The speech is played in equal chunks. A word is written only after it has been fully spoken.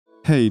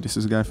Hey, this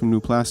is Guy from New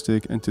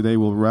Plastic, and today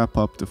we'll wrap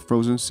up the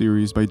Frozen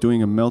series by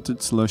doing a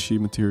melted slushy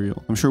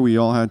material. I'm sure we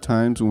all had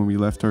times when we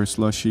left our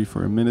slushy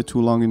for a minute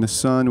too long in the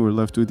sun. We're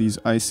left with these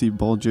icy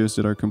bulges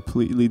that are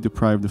completely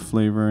deprived of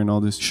flavor and all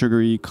this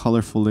sugary,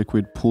 colorful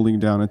liquid pooling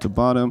down at the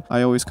bottom.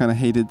 I always kind of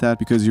hated that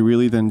because you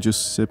really then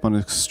just sip on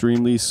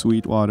extremely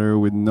sweet water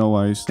with no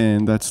ice,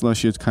 and that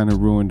slushy is kind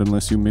of ruined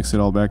unless you mix it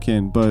all back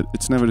in, but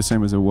it's never the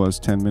same as it was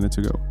 10 minutes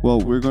ago.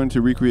 Well, we're going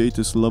to recreate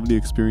this lovely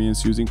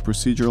experience using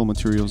procedural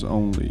materials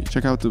only.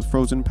 Check out the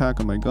Frozen pack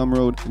on my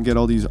Gumroad and get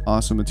all these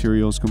awesome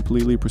materials,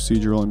 completely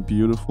procedural and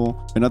beautiful.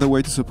 Another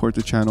way to support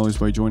the channel is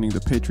by joining the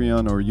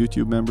Patreon or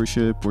YouTube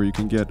membership, where you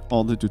can get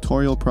all the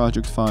tutorial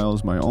project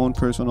files, my own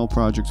personal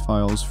project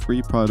files,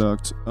 free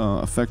products,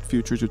 affect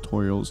future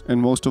tutorials,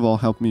 and most of all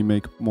help me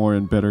make more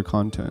and better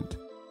content.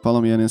 Follow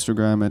me on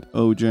Instagram at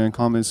Ojan,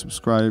 comment,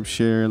 subscribe,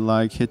 share,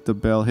 like, hit the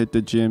bell, hit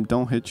the gym,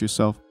 don't hit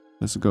yourself.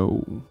 Let's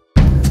go.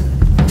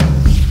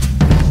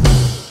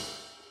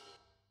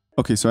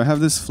 Okay, so I have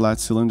this flat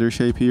cylinder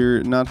shape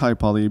here, not high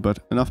poly, but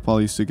enough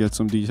polys to get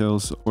some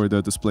details or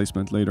the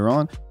displacement later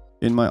on.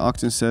 In my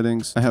Octane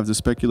settings, I have the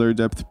specular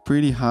depth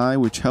pretty high,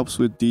 which helps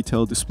with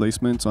detailed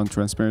displacements on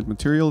transparent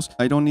materials.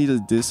 I don't need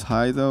it this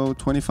high though,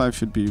 25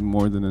 should be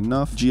more than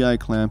enough. GI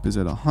clamp is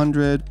at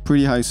 100,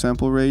 pretty high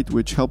sample rate,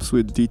 which helps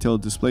with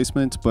detailed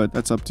displacement, but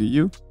that's up to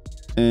you.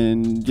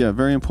 And yeah,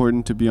 very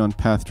important to be on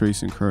path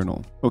tracing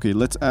kernel. Okay,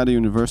 let's add a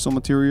universal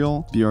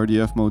material,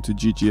 BRDF mode to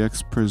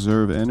GGX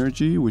preserve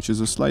energy, which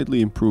is a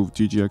slightly improved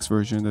GGX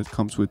version that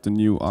comes with the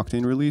new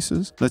Octane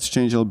releases. Let's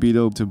change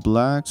albedo to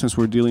black since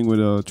we're dealing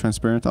with a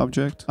transparent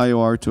object.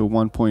 IOR to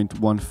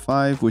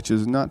 1.15, which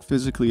is not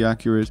physically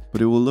accurate, but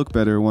it will look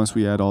better once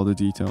we add all the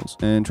details.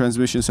 And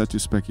transmission set to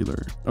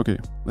specular. Okay,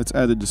 let's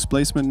add a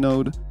displacement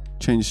node,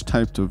 change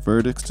type to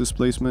vertex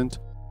displacement,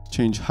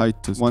 change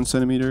height to 1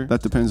 centimeter.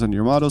 That depends on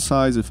your model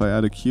size. If I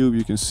add a cube,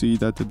 you can see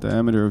that the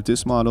diameter of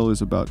this model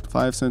is about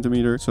 5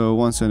 centimeters, so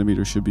 1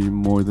 centimeter should be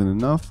more than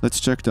enough.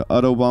 Let's check the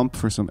auto bump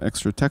for some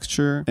extra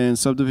texture, and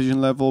subdivision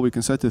level we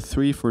can set to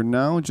 3 for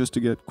now just to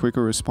get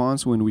quicker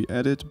response when we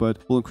edit, but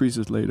we'll increase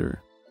it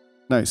later.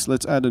 Nice.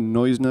 Let's add a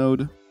noise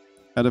node,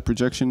 add a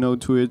projection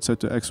node to it,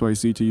 set to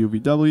XYZ to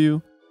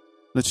UVW.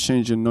 Let's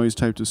change the noise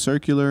type to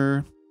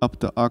circular, up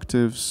the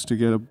octaves to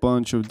get a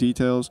bunch of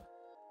details.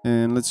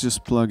 And let's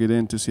just plug it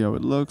in to see how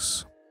it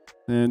looks.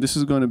 And this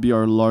is going to be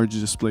our large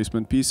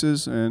displacement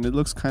pieces, and it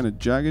looks kind of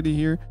jaggedy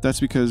here. That's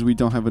because we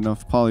don't have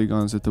enough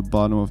polygons at the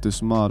bottom of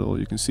this model.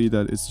 You can see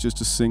that it's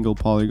just a single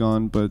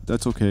polygon, but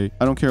that's okay.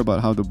 I don't care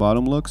about how the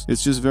bottom looks.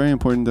 It's just very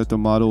important that the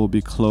model will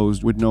be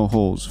closed with no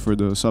holes for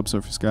the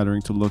subsurface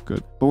scattering to look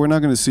good. But we're not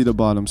going to see the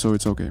bottom, so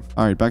it's okay.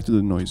 Alright, back to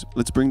the noise.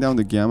 Let's bring down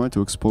the gamma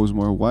to expose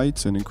more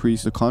whites and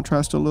increase the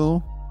contrast a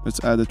little.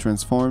 Let's add a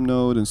transform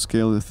node and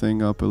scale the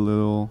thing up a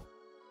little.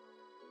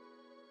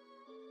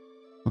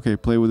 Okay,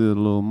 play with it a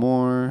little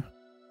more.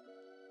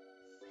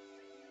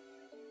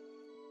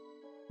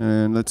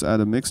 And let's add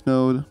a mix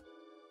node.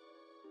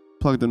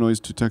 Plug the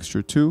noise to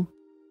texture 2.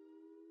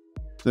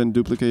 Then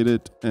duplicate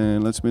it,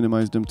 and let's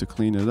minimize them to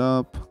clean it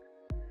up.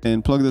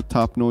 And plug the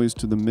top noise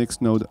to the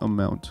mix node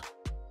amount.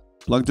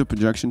 Plug the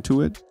projection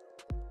to it.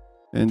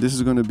 And this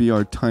is going to be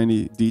our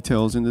tiny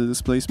details in the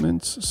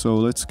displacements. So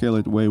let's scale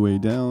it way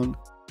down.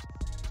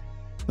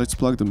 Let's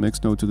plug the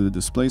mix node to the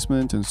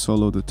displacement and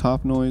solo the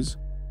top noise.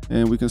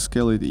 And we can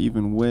scale it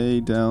even way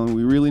down.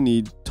 We really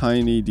need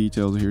tiny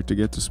details here to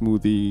get the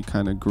smoothie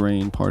kind of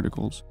grain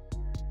particles.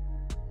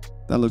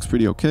 That looks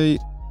pretty okay.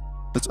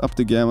 Let's up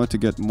the gamma to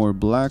get more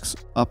blacks,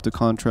 up the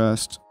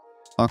contrast,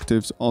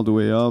 octaves all the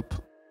way up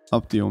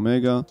the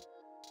omega.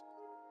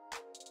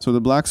 So the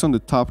blacks on the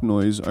top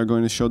noise are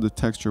going to show the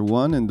texture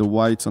 1, and the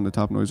whites on the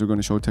top noise are going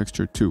to show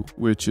texture 2,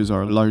 which is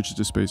our large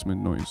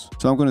displacement noise.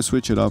 So I'm going to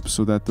switch it up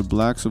so that the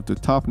blacks of the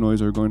top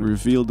noise are going to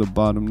reveal the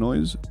bottom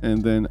noise,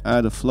 and then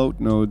add a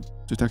float node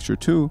to texture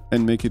 2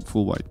 and make it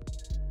full white.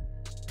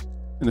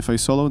 And if I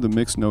solo the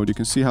mix node, you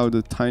can see how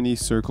the tiny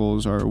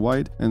circles are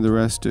white and the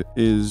rest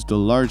is the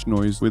large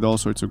noise with all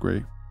sorts of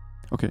gray.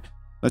 Okay.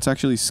 Let's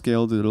actually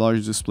scale the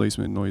large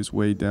displacement noise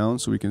way down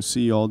so we can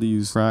see all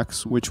these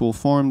cracks, which will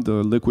form the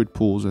liquid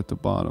pools at the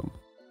bottom.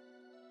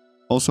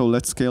 Also,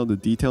 let's scale the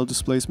detail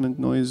displacement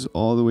noise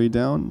all the way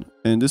down.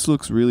 And this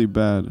looks really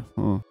bad.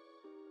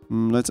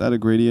 Let's add a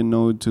gradient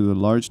node to the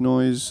large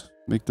noise,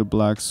 make the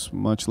blacks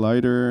much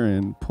lighter,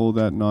 and pull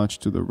that notch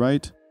to the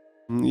right,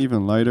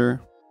 even lighter.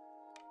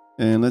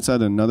 And let's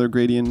add another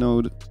gradient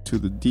node to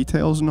the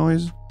details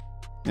noise,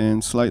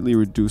 and slightly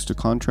reduce the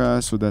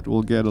contrast so that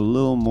we'll get a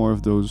little more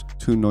of those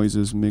two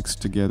noises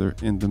mixed together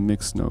in the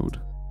mix node.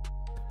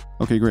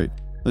 Okay, great.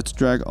 Let's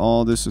drag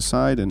all this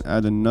aside and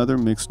add another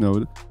mix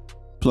node.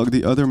 Plug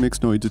the other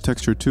mix node to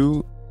texture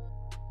 2,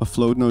 a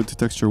float node to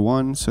texture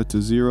 1 set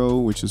to 0,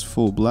 which is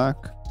full black,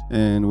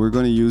 and we're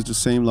going to use the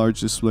same large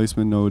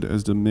displacement node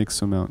as the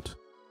mix amount.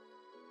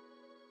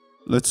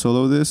 Let's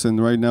solo this, and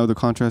right now the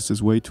contrast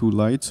is way too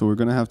light, so we're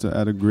going to have to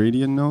add a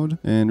gradient node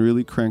and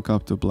really crank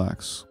up the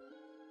blacks.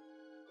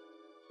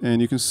 And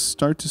you can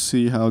start to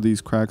see how these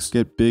cracks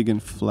get big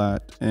and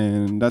flat,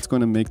 and that's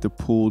going to make the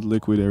pooled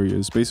liquid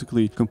areas,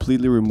 basically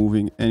completely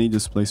removing any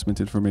displacement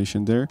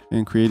information there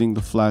and creating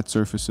the flat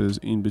surfaces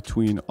in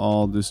between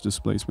all this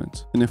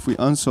displacement. And if we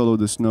unsolo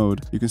this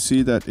node, you can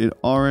see that it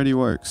already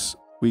works.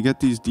 We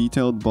get these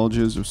detailed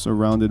bulges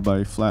surrounded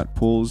by flat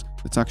pools.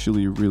 It's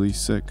actually really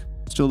sick.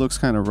 Still looks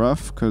kind of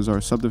rough because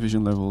our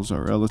subdivision levels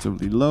are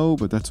relatively low,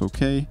 but that's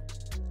okay.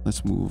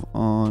 Let's move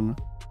on.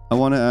 I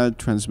want to add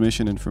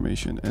transmission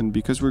information, and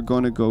because we're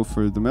going to go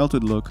for the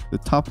melted look, the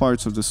top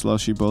parts of the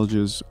slushy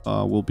bulges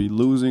will be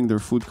losing their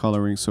food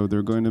coloring, so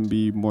they're going to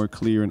be more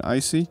clear and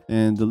icy,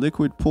 and the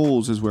liquid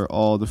pools is where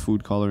all the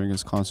food coloring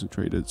is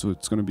concentrated, so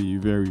it's going to be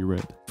very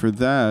red. For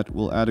that,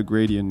 we'll add a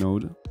gradient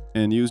node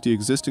and use the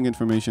existing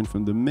information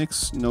from the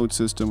mix node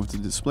system with the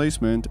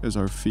displacement as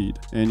our feed.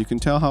 And you can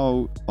tell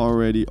how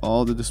already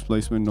all the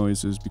displacement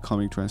noise is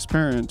becoming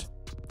transparent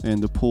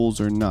and the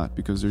pools are not,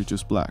 because they're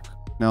just black.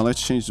 Now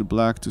let's change the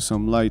black to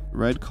some light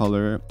red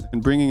color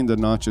and bringing in the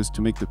notches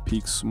to make the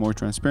peaks more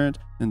transparent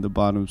and the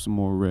bottoms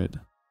more red.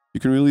 You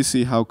can really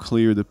see how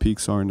clear the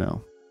peaks are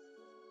now.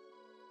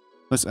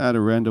 Let's add a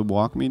random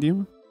walk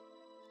medium.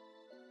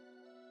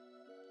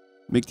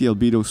 Make the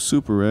albedo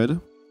super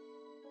red.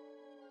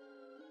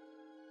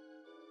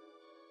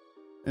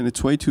 And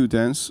it's way too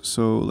dense,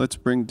 so let's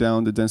bring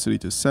down the density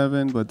to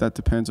 7, but that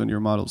depends on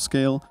your model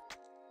scale.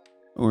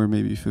 Or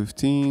maybe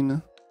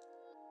 15.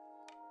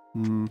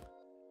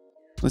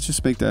 Let's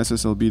just make the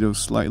SS albedo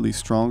slightly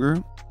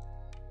stronger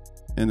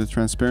and the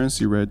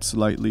transparency red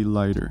slightly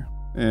lighter,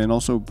 and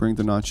also bring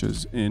the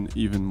notches in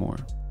even more.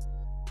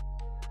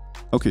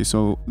 Okay,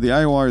 so the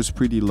IOR is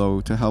pretty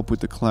low to help with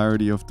the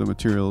clarity of the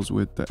materials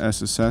with the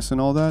SSS and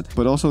all that,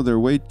 but also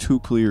they're way too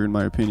clear in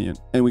my opinion.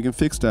 And we can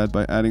fix that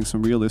by adding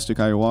some realistic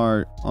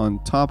IOR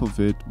on top of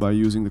it by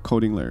using the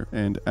coating layer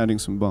and adding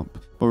some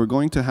bump. But we're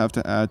going to have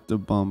to add the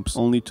bumps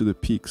only to the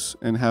peaks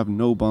and have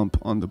no bump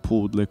on the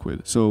pooled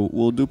liquid. So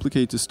we'll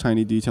duplicate this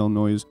tiny detail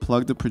noise,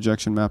 plug the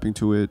projection mapping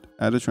to it,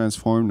 add a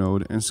transform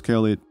node, and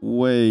scale it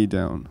way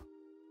down.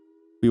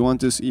 We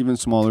want this even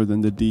smaller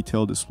than the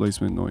detail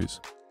displacement noise.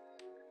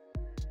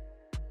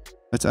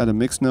 Let's add a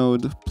mix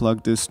node,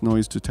 plug this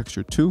noise to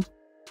texture 2,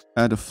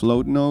 add a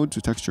float node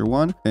to texture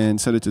 1 and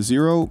set it to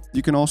 0.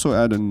 You can also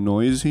add a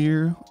noise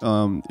here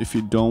if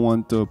you don't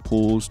want the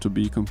pools to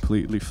be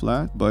completely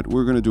flat, but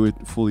we're going to do it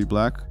fully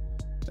black.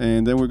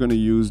 And then we're going to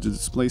use the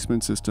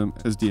displacement system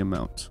as the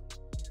amount.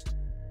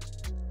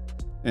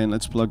 And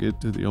let's plug it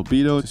to the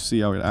albedo to see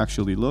how it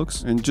actually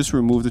looks, and just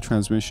remove the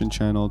transmission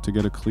channel to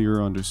get a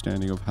clearer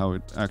understanding of how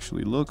it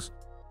actually looks.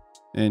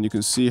 And you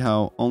can see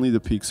how only the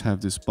peaks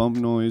have this bump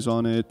noise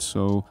on it,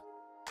 so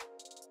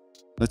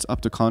let's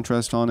up the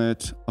contrast on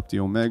it, up the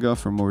omega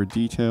for more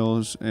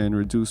details, and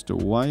reduce the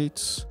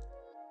whites.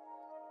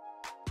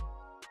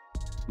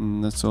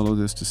 Let's solo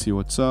this to see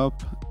what's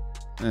up,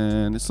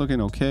 and it's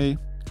looking okay.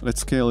 Let's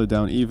scale it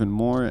down even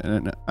more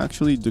and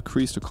actually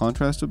decrease the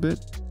contrast a bit.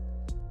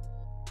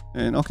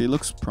 And okay,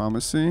 looks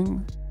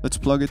promising. Let's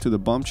plug it to the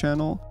bump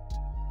channel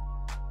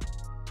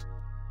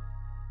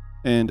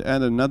and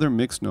add another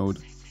mix node.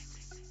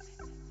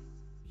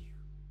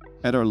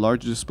 Add our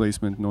large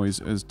displacement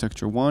noise as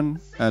texture 1,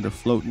 add a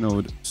float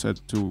node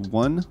set to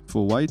 1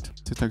 full white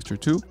to texture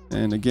 2,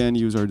 and again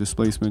use our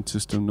displacement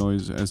system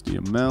noise as the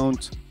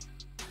amount.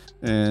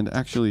 And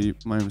actually,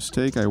 my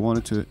mistake, I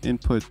wanted to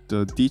input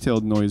the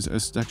detailed noise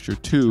as texture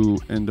 2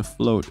 and the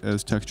float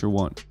as texture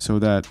 1. So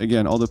that,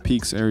 again, all the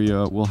peaks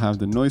area will have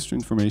the noise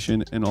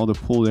information and all the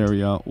pool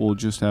area will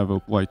just have a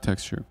white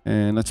texture.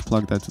 And let's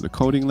plug that to the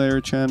coating layer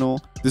channel.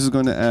 This is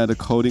going to add a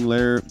coating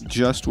layer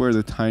just where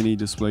the tiny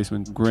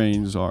displacement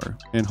grains are.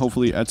 And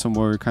hopefully add some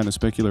more kind of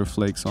specular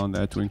flakes on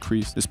that to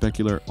increase the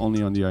specular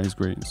only on the ice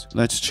grains.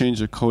 Let's change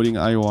the coating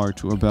IOR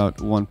to about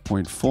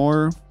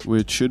 1.4,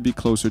 which should be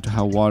closer to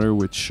how water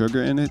with sugar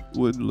in it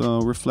would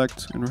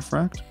reflect and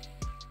refract.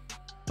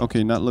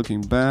 Okay, not looking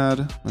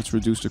bad. Let's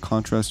reduce the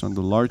contrast on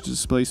the large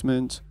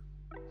displacement.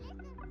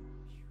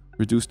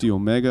 Reduce the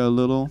omega a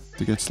little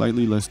to get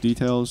slightly less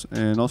details,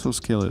 and also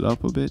scale it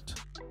up a bit.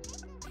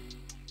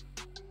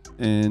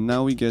 And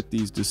now we get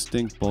these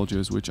distinct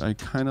bulges, which I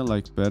kind of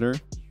like better.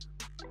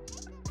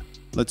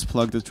 Let's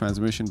plug the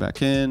transmission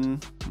back in.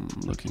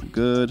 Looking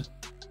good.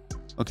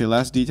 Okay,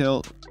 last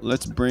detail.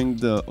 Let's bring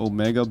the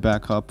omega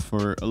back up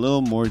for a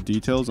little more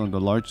details on the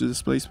large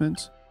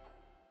displacements.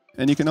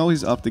 And you can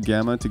always up the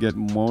gamma to get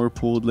more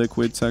pooled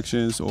liquid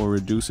sections, or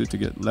reduce it to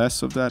get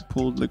less of that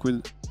pooled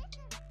liquid,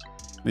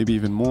 maybe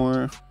even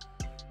more.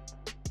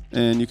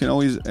 And you can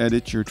always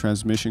edit your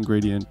transmission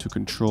gradient to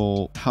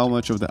control how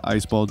much of the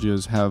ice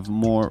bulges have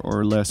more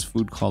or less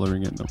food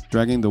coloring in them.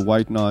 Dragging the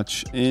white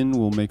notch in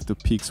will make the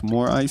peaks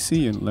more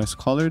icy and less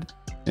colored,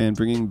 and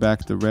bringing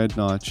back the red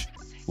notch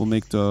will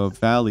make the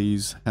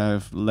valleys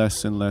have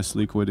less and less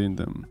liquid in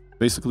them,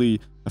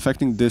 basically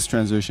affecting this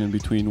transition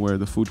between where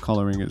the food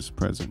coloring is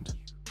present.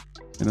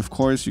 And of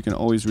course, you can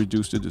always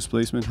reduce the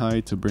displacement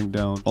height to bring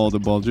down all the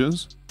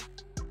bulges.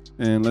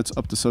 And let's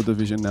up the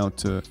subdivision now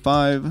to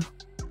 5.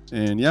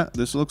 And yeah,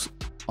 this looks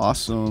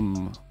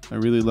awesome. I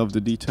really love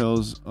the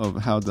details of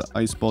how the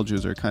ice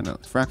bulges are kind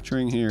of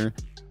fracturing here,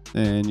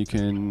 and you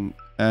can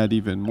add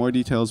even more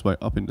details by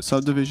upping the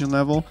subdivision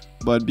level,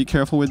 but be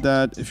careful with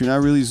that. If you're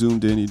not really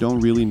zoomed in, you don't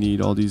really need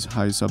all these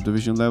high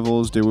subdivision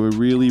levels. They will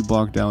really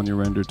bog down your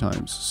render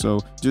times, so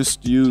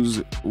just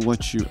use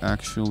what you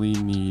actually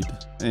need,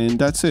 and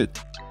that's it.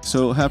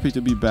 So happy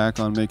to be back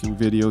on making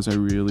videos. I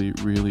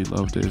really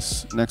love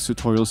this. Next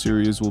tutorial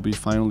series will be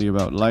finally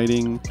about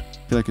lighting.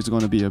 I feel like it's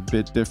going to be a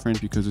bit different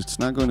because it's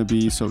not going to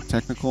be so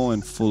technical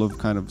and full of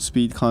kind of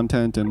speed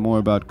content, and more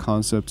about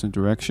concepts and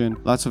direction.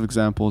 Lots of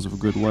examples of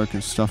good work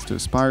and stuff to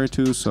aspire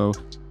to, so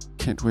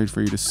can't wait for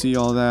you to see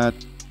all that.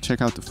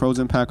 Check out the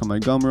Frozen pack on my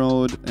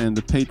Gumroad and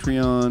the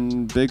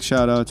Patreon. Big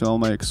shout out to all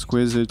my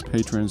exquisite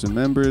patrons and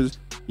members: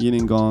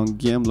 Yin Gong,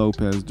 Guillaume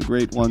Lopez, The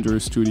Great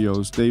Wanderer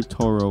Studios, Dave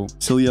Toro,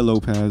 Celia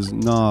Lopez,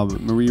 Nob,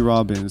 Marie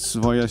Robbins,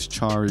 Svoyas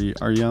Chari,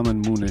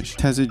 Aryaman Munish,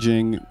 Teze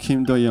Jing,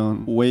 Kim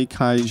Doyeon, Wei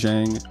Kai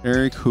Zhang,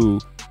 Eric Hu,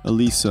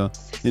 Elisa,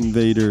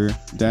 Invader,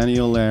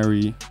 Daniel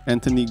Larry,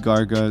 Anthony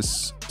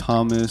Gargas,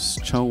 Thomas,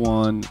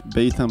 Chawan,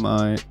 Batham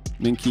I,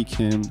 Minky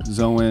Kim,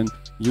 Zoen,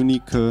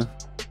 Unica,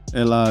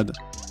 Elad,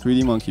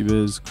 3D Monkey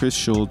Biz, Chris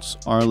Schultz,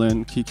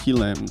 Arlen, Kiki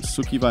Lem,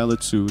 Suki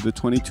Violet Su, The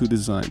 22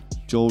 Design,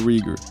 Joel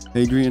Rieger,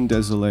 Adrian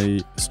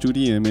Desolé,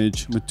 Studi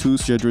Image,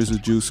 Matus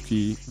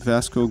Jedrzejewski,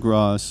 Vasco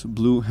Gross,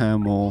 Blue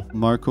Hamill,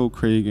 Marco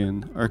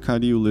Kragen,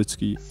 Arkady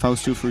Ulitsky,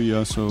 Fausto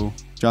Furioso,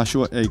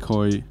 Joshua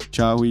Akoi,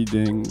 Jawi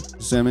Ding,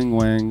 Zeming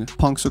Wang,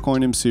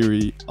 Punksakornim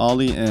Siri,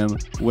 Ali M,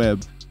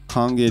 Webb,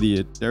 Kong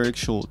Idiot, Derek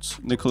Schultz,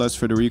 Nicolas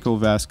Federico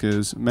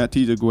Vasquez,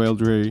 Matti de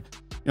Gueldre,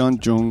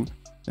 Yeon Jung,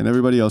 and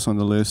everybody else on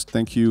the list.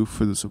 Thank you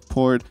for the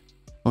support.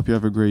 Hope you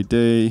have a great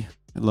day.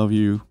 I love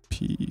you.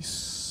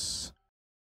 Peace.